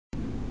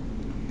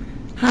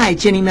Hi,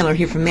 Jenny Miller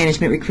here from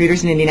Management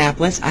Recruiters in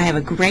Indianapolis. I have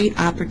a great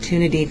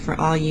opportunity for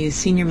all you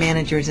senior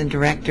managers and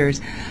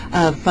directors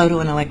of photo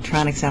and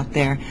electronics out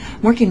there.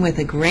 I'm working with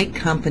a great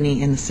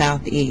company in the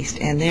Southeast,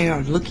 and they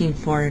are looking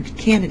for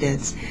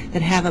candidates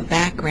that have a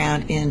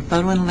background in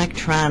photo and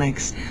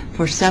electronics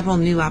for several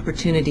new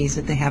opportunities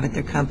that they have at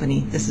their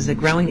company. This is a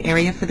growing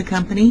area for the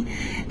company.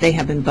 They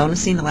have been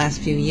bonusing the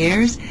last few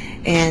years,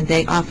 and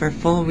they offer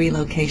full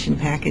relocation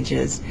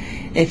packages.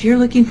 If you're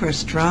looking for a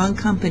strong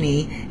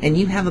company and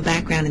you have a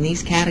background in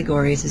these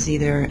categories as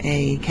either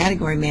a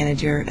category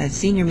manager, a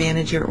senior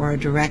manager, or a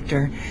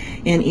director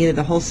in either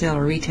the wholesale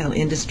or retail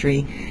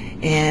industry,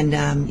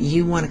 and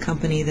you want a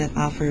company that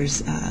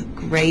offers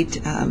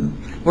great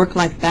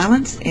work-life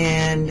balance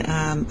and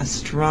a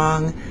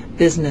strong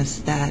business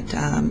that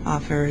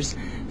offers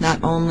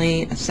not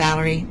only a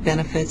salary,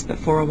 benefits, but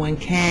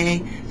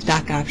 401k,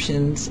 stock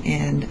options,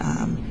 and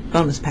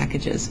bonus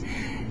packages,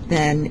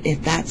 then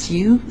if that's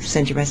you,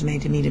 send your resume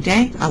to me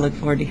today. I'll look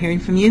forward to hearing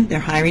from you. They're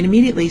hiring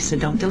immediately, so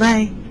don't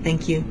delay.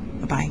 Thank you.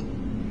 Bye-bye.